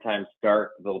 Eastern time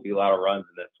start there'll be a lot of runs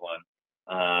in this one.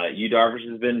 Yu Darvish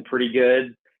has been pretty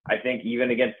good. I think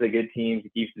even against the good teams, he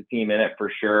keeps the team in it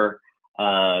for sure.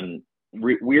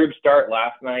 Weird start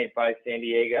last night by San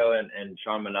Diego and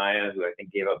Sean Manaea, who I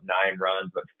think gave up 9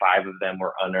 runs, but 5 of them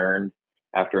were unearned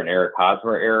after an Eric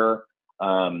Hosmer error.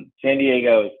 San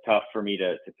Diego is tough for me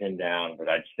to pin down, but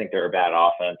I just think they're a bad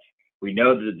offense. We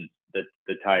know that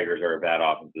the Tigers are a bad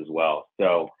offense as well.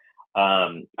 So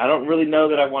I don't really know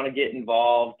that I want to get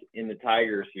involved in the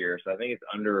Tigers here. So I think it's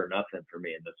under or nothing for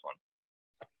me in this one.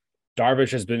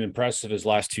 Darvish has been impressive his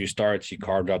last 2 starts. He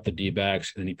carved out the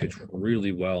D-backs, and he pitched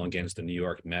really well against the New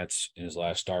York Mets in his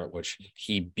last start, which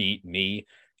he beat me.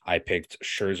 I picked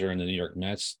Scherzer in the New York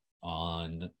Mets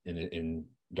in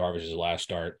Darvish's last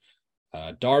start.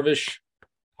 Darvish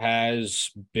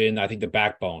has been, I think, the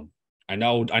backbone. I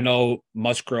know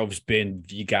Musgrove's been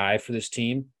the guy for this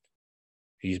team.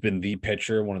 He's been the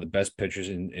pitcher, one of the best pitchers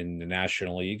in the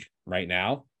National League right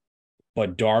now.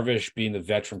 But Darvish, being the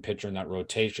veteran pitcher in that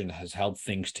rotation, has held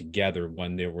things together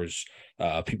when there was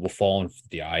people falling for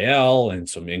the IL and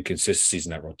some inconsistencies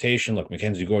in that rotation. Look,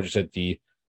 Mackenzie Gore just at the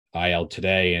IL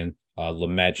today, and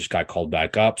Lamet just got called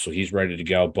back up, so he's ready to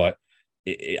go. But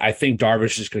I think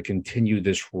Darvish is going to continue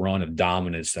this run of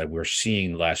dominance that we're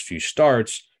seeing the last few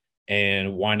starts,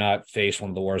 and why not face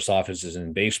one of the worst offenses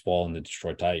in baseball in the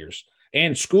Detroit Tigers?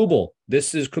 And Skubal,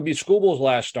 could be Skubal's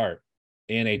last start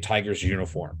in a Tigers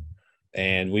uniform.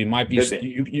 And we might be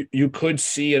you could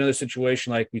see another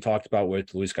situation like we talked about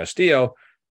with Luis Castillo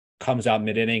comes out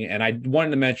mid-inning. And I wanted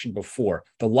to mention before,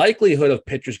 the likelihood of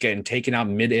pitchers getting taken out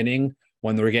mid-inning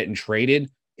when they're getting traded,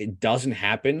 it doesn't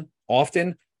happen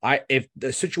often. If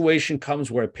the situation comes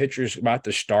where a pitcher is about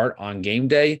to start on game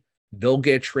day, they'll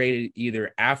get traded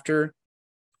either after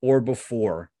or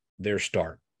before their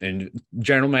start. And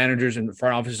general managers and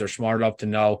front offices are smart enough to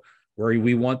know where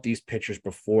we want these pitchers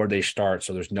before they start,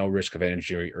 so there's no risk of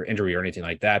injury or anything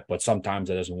like that. But sometimes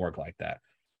it doesn't work like that.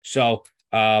 So,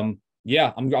 I'm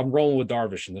rolling with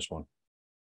Darvish in this one.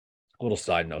 A little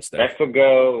side notes there. Next we'll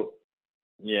go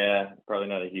Yeah, probably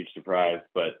not a huge surprise,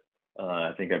 but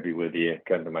I think I'd be with you.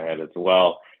 Gun to my head as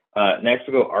well. Next,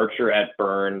 we'll go Archer at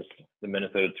Burns, the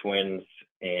Minnesota Twins,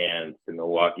 and the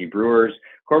Milwaukee Brewers.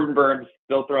 Corbin Burns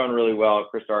still throwing really well.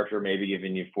 Chris Archer maybe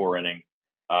giving you 4 innings.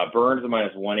 Burns a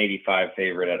minus 185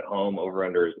 favorite at home. Over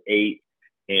under is 8,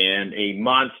 and a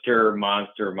monster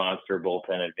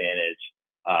bullpen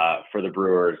advantage for the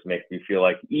Brewers makes me feel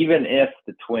like even if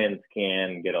the Twins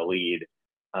can get a lead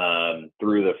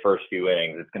through the first few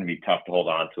innings, it's going to be tough to hold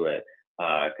on to it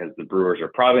because the Brewers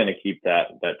are probably going to keep that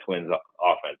Twins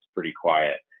offense pretty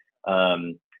quiet.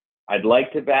 I'd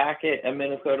like to back it a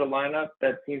Minnesota lineup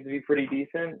that seems to be pretty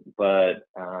decent, but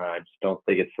I just don't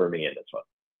think it's for me in this one.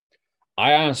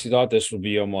 I honestly thought this would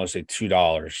be almost a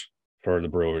 $2 for the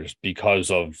Brewers because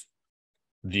of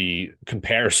the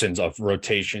comparisons of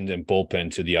rotations and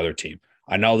bullpen to the other team.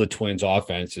 I know the Twins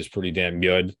offense is pretty damn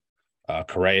good.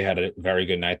 Correa had a very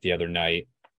good night the other night,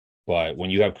 but when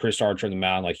you have Chris Archer in the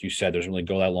mound, like you said, doesn't really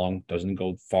go that long, doesn't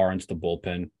go far into the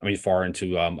bullpen. Far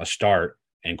into a start.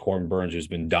 And Corbin Burns, who's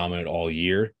been dominant all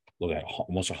year, look at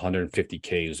almost 150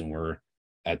 Ks, and we're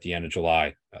at the end of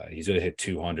July. He's going to hit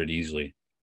 200 easily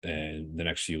in the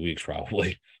next few weeks,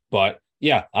 probably. But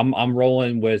yeah, I'm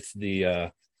rolling with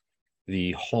the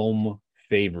home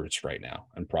favorites right now.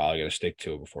 I'm probably going to stick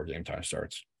to it before game time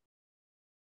starts.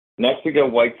 Next, we go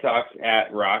White Sox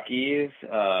at Rockies.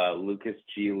 Lucas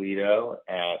Giolito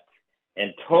at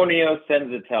Antonio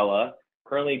Senzatella.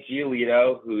 Currently,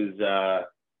 Giolito, who's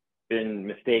been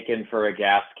mistaken for a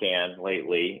gas can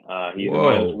lately. He's a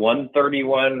minus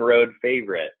 131 road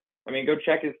favorite. Go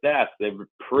check his stats. They're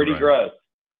pretty gross.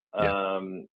 Yeah.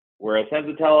 Whereas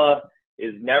Senzatella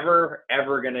is never,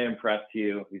 ever going to impress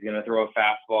you. He's going to throw a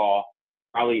fastball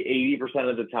probably 80%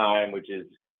 of the time, which is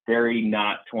very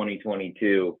not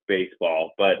 2022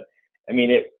 baseball. But,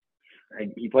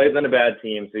 he plays on a bad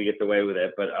team, so he gets away with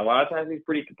it. But a lot of times he's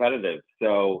pretty competitive.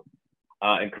 So,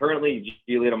 and currently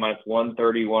Giolito minus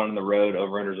 131 on the road,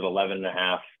 over-unders at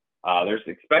 11.5. There's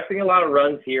expecting a lot of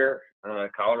runs here.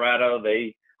 Colorado,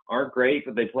 they aren't great,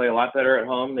 but they play a lot better at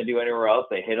home than they do anywhere else.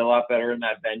 They hit a lot better in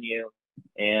that venue.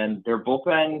 And their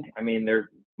bullpen, there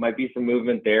might be some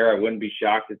movement there. I wouldn't be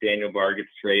shocked if Daniel Bard gets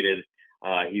traded.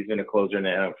 He's been a closer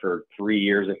now for 3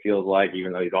 years, it feels like,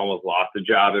 even though he's almost lost a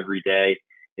job every day,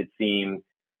 it seems.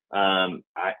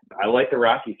 I like the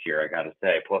Rockies here, I got to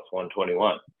say, plus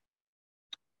 121.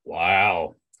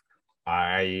 Wow.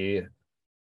 I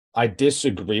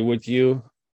disagree with you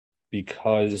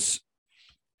because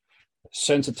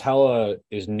Senzatella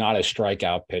is not a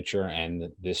strikeout pitcher,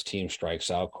 and this team strikes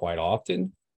out quite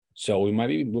often. So we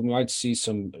might see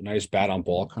some nice bat on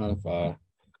ball kind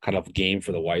of game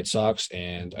for the White Sox,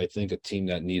 and I think a team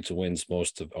that needs wins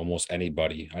most of almost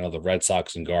anybody. I know the Red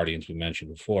Sox and Guardians we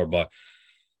mentioned before, but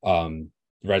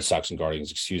Red Sox and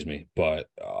Guardians, excuse me. But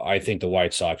I think the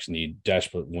White Sox need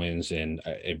desperate wins, and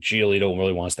if Giolito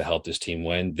really wants to help this team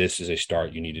win, this is a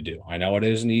start you need to do. I know it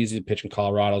isn't easy to pitch in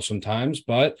Colorado sometimes,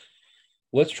 but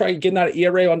let's try getting that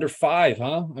ERA under 5,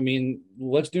 huh?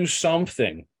 Let's do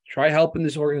something. Try helping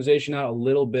this organization out a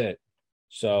little bit.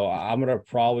 So I'm going to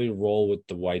probably roll with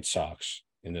the White Sox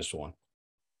in this one.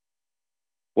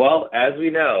 Well, as we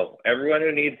know, everyone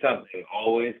who needs something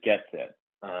always gets it.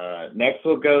 Next,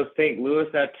 we'll go St. Louis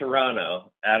at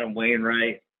Toronto. Adam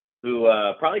Wainwright, who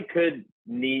probably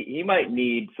might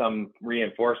need some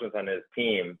reinforcements on his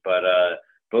team, but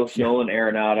both Nolan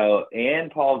Arenado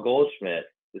and Paul Goldschmidt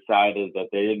decided that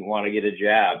they didn't want to get a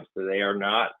jab, so they are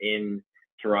not in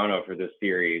Toronto for this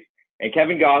series. And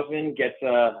Kevin Gausman gets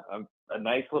a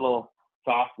nice little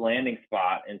soft landing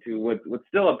spot into what's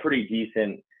still a pretty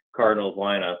decent Cardinals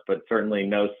lineup, but certainly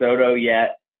no Soto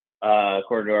yet,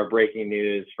 according to our breaking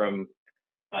news from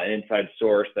an inside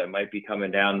source that might be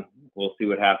coming down. We'll see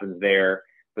what happens there.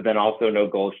 But then also no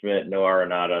Goldschmidt, no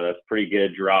Arenado. That's a pretty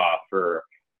good draw for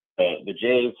the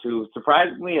Jays, who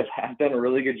surprisingly have done a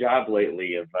really good job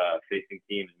lately of facing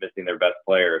teams missing their best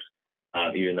players,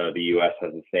 even though the U.S.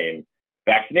 has the same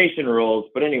vaccination rules.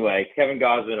 But anyway, Kevin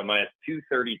Gausman, a minus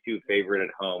 232 favorite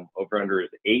at home. Over-under is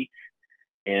 8.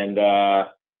 And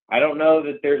I don't know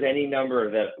that there's any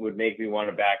number that would make me want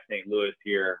to back St. Louis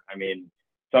here.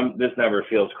 This number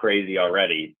feels crazy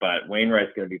already, but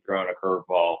Wainwright's going to be throwing a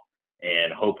curveball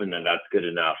and hoping that that's good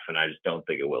enough, and I just don't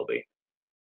think it will be.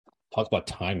 Talk about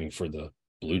timing for the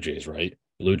Blue Jays, right?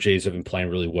 Blue Jays have been playing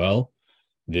really well.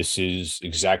 This is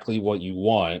exactly what you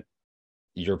want.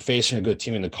 You're facing a good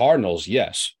team in the Cardinals,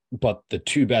 yes, but the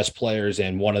 2 best players,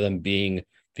 and one of them being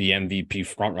the MVP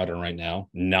frontrunner right now,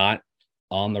 not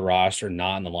on the roster,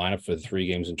 not in the lineup for the 3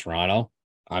 games in Toronto.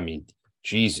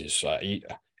 Jesus,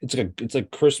 it's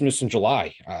like Christmas in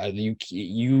July.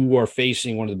 You are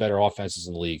facing one of the better offenses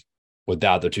in the league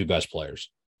without the two best players.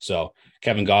 So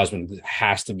Kevin Gausman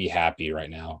has to be happy right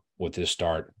now with his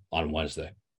start on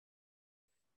Wednesday.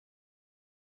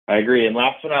 I agree. And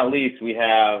last but not least, we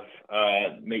have,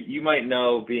 you might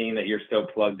know, being that you're so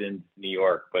plugged into New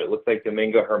York, but it looks like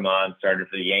Domingo Germán started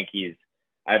for the Yankees.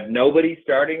 I have nobody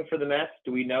starting for the Mets.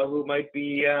 Do we know who might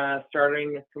be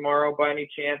starting tomorrow by any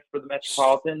chance for the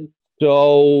Metropolitans?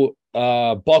 So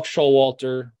Buck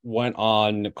Showalter went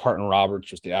on Carton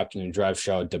Roberts, was the afternoon drive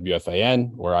show at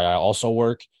WFAN, where I also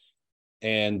work.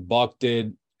 And Buck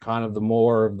did kind of the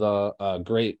more of the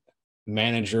great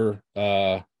manager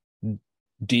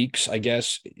deeks, I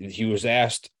guess. He was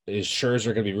asked, is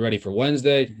Scherzer going to be ready for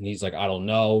Wednesday? And he's like, I don't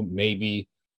know, maybe.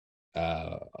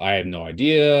 I have no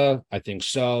idea. I think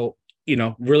so.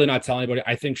 Really not telling anybody.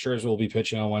 I think Scherzer will be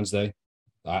pitching on Wednesday.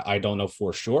 I don't know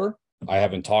for sure. I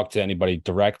haven't talked to anybody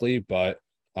directly, but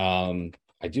I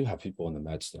do have people in the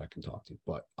Mets that I can talk to,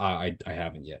 but I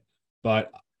haven't yet.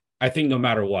 But I think no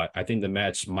matter what, I think the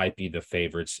Mets might be the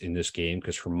favorites in this game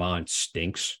because Germán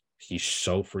stinks. He's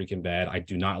so freaking bad. I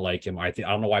do not like him. I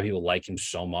don't know why people like him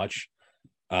so much.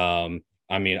 I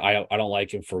don't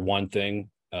like him for one thing,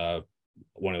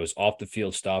 when it was off the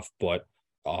field stuff, but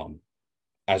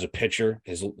as a pitcher,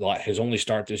 his only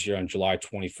start this year on July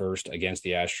 21st against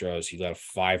the Astros, he let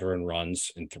 5 earned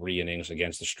runs in 3 innings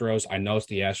against the Astros. I know it's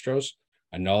the Astros.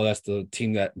 I know that's the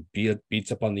team that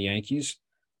beats up on the Yankees,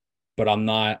 but I'm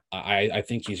not. I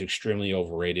think he's extremely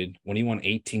overrated. When he won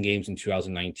 18 games in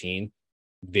 2019,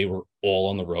 they were all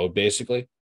on the road basically,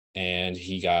 and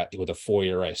he got with a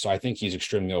 4-year race. So I think he's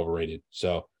extremely overrated.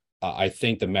 So I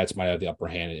think the Mets might have the upper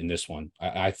hand in this one.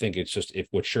 I think it's just if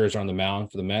with Scherzer on the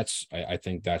mound for the Mets, I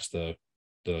think that's the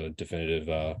definitive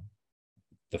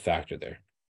the factor there.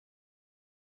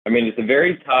 I mean, it's a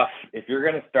very tough, if you're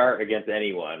going to start against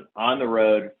anyone on the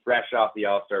road, fresh off the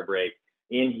All-Star break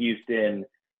in Houston,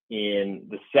 in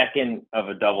the second of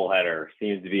a doubleheader,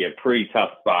 seems to be a pretty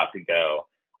tough spot to go.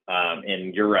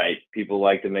 And you're right. People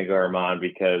like Domingo Germán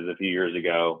because a few years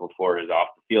ago, before his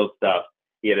off-the-field stuff,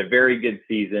 he had a very good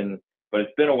season, but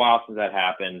it's been a while since that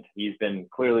happened. He's been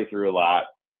clearly through a lot.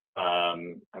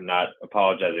 I'm not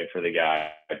apologizing for the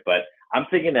guy, but I'm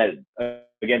thinking that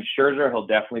against Scherzer, he'll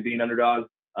definitely be an underdog.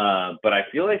 But I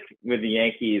feel like with the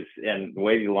Yankees and the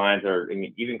way the lines are,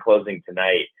 even closing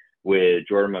tonight with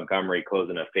Jordan Montgomery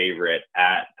closing a favorite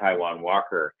at Taijuan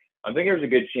Walker, I think there's a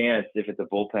good chance if it's a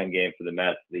bullpen game for the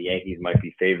Mets, the Yankees might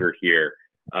be favored here.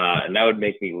 And that would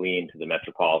make me lean to the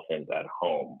Metropolitans at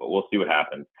home, but we'll see what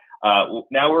happens.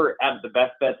 Now we're at the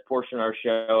best bets portion of our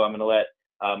show. I'm going to let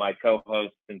my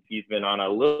co-host, since he's been on a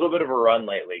little bit of a run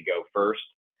lately, go first.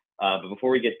 But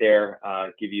before we get there,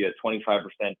 give you a 25%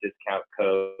 discount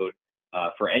code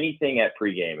for anything at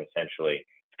pregame, essentially.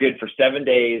 It's good for 7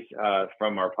 days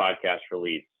from our podcast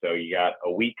release. So you got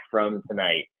a week from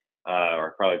tonight,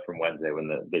 or probably from Wednesday when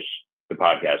the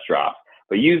podcast drops.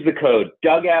 But use the code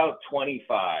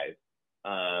Dugout25.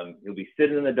 You'll be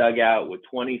sitting in the dugout with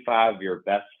 25 of your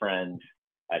best friends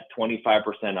at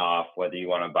 25% off, whether you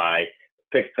want to buy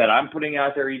picks that I'm putting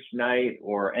out there each night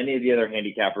or any of the other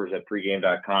handicappers at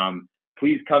pregame.com.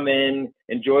 Please come in,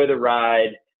 enjoy the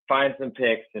ride, find some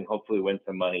picks, and hopefully win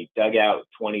some money.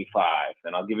 Dugout25.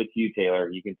 And I'll give it to you,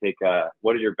 Taylor. You can take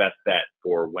what is your best bet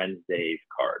for Wednesday's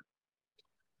card?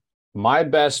 My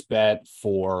best bet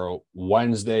for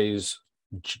Wednesday's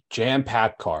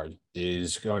jam-packed card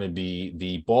is going to be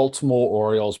the Baltimore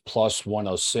Orioles plus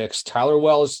 106. Tyler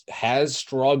Wells has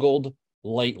struggled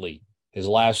lately. His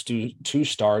last two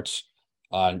starts,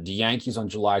 the Yankees on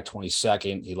July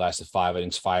 22nd, he lasted 5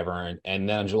 innings, 5 earned. And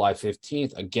then on July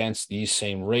 15th, against these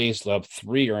same Rays, let up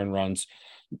 3 earned runs,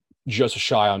 just a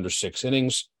shy under 6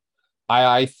 innings.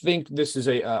 I think this is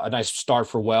a nice start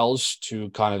for Wells to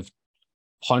kind of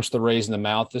punch the Rays in the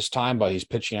mouth this time, but he's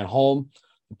pitching at home.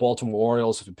 The Baltimore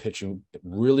Orioles have been pitching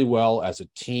really well as a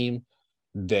team.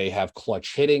 They have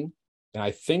clutch hitting, and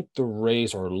I think the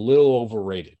Rays are a little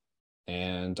overrated.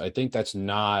 And I think that's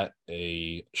not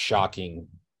a shocking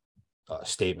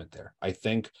statement there. I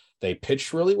think they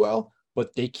pitch really well,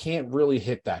 but they can't really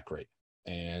hit that great.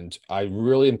 And I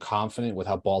really am confident with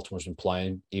how Baltimore's been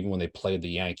playing, even when they played the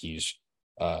Yankees,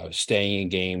 staying in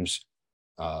games,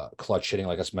 clutch hitting,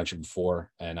 like I mentioned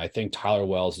before. And I think Tyler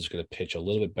Wells is going to pitch a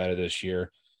little bit better this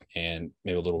year and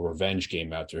maybe a little revenge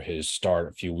game after his start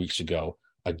a few weeks ago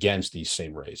against these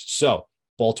same Rays. So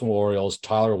Baltimore Orioles,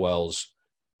 Tyler Wells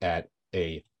at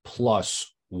a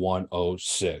plus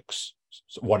 107,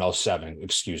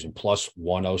 plus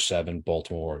 107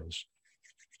 Baltimore Orioles.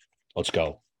 Let's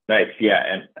go. Nice. Yeah.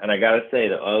 And I got to say,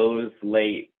 the O's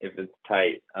late, if it's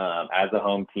tight, as a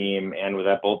home team and with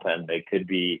that bullpen, they could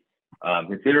be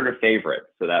considered a favorite.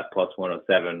 So that plus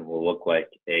 107 will look like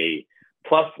a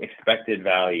plus expected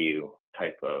value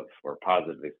type of, or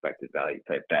positive expected value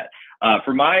type bet.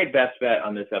 For my best bet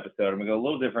on this episode, I'm going to go a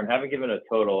little different. Haven't given a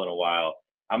total in a while.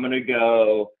 I'm going to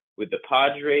go with the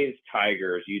Padres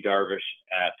Tigers, Yu Darvish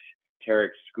at Tarek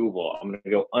Skubal. I'm going to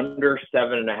go under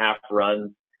 7.5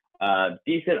 runs.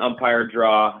 Decent umpire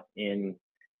draw in,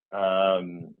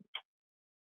 if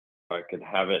I could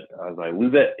have it as I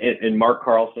lose it, in Mark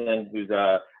Carlson, who's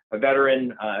a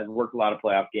veteran, has worked a lot of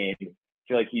playoff games. I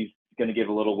feel like he's going to give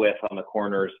a little whiff on the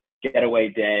corners. Getaway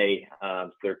day,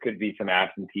 so there could be some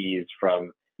absentees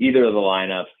from either of the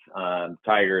lineups.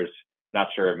 Tigers, not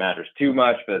sure it matters too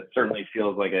much, but it certainly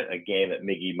feels like a game that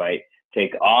Miggy might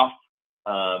take off.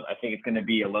 I think it's going to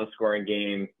be a low-scoring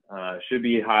game. Should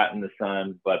be hot in the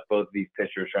sun, but both of these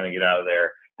pitchers trying to get out of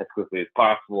there as quickly as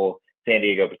possible. San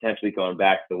Diego potentially going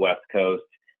back to the West Coast.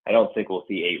 I don't think we'll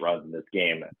see 8 runs in this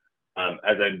game.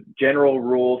 As a general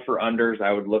rule for unders,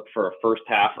 I would look for a first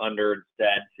half under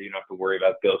instead, so you don't have to worry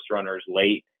about ghost runners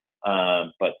late.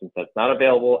 But since that's not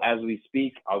available as we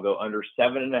speak, I'll go under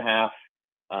 7.5,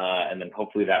 and then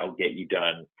hopefully that will get you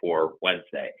done for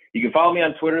Wednesday. You can follow me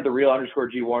on Twitter,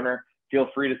 @the_G Warner. Feel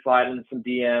free to slide into some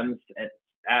DMs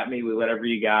at me with whatever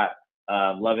you got.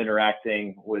 Love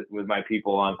interacting with my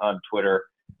people on Twitter.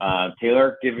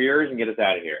 Taylor, give yours and get us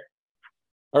out of here.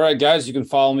 All right, guys, you can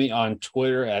follow me on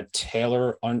Twitter at just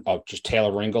Taylor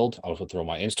Ringold. I'll also throw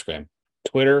my Instagram.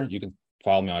 Twitter, you can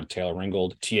follow me on Taylor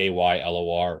Ringold,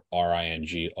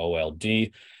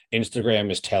 TaylorRingold. Instagram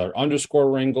is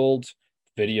Taylor_Ringold.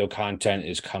 Video content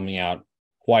is coming out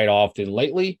quite often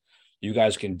lately. You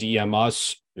guys can DM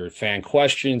us your fan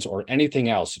questions or anything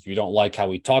else. If you don't like how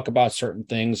we talk about certain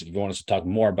things, if you want us to talk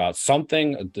more about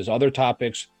something, there's other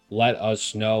topics, let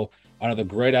us know. Another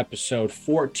great episode,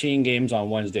 14 games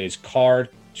on Wednesday's card,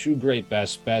 2 great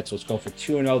best bets. Let's go for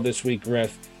 2-0 this week,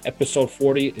 Griff. Episode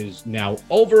 40 is now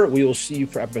over. We will see you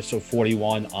for episode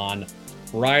 41 on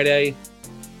Friday.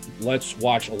 Let's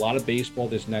watch a lot of baseball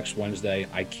this next Wednesday.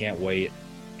 I can't wait.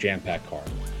 Jam-packed card.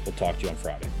 We'll talk to you on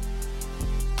Friday.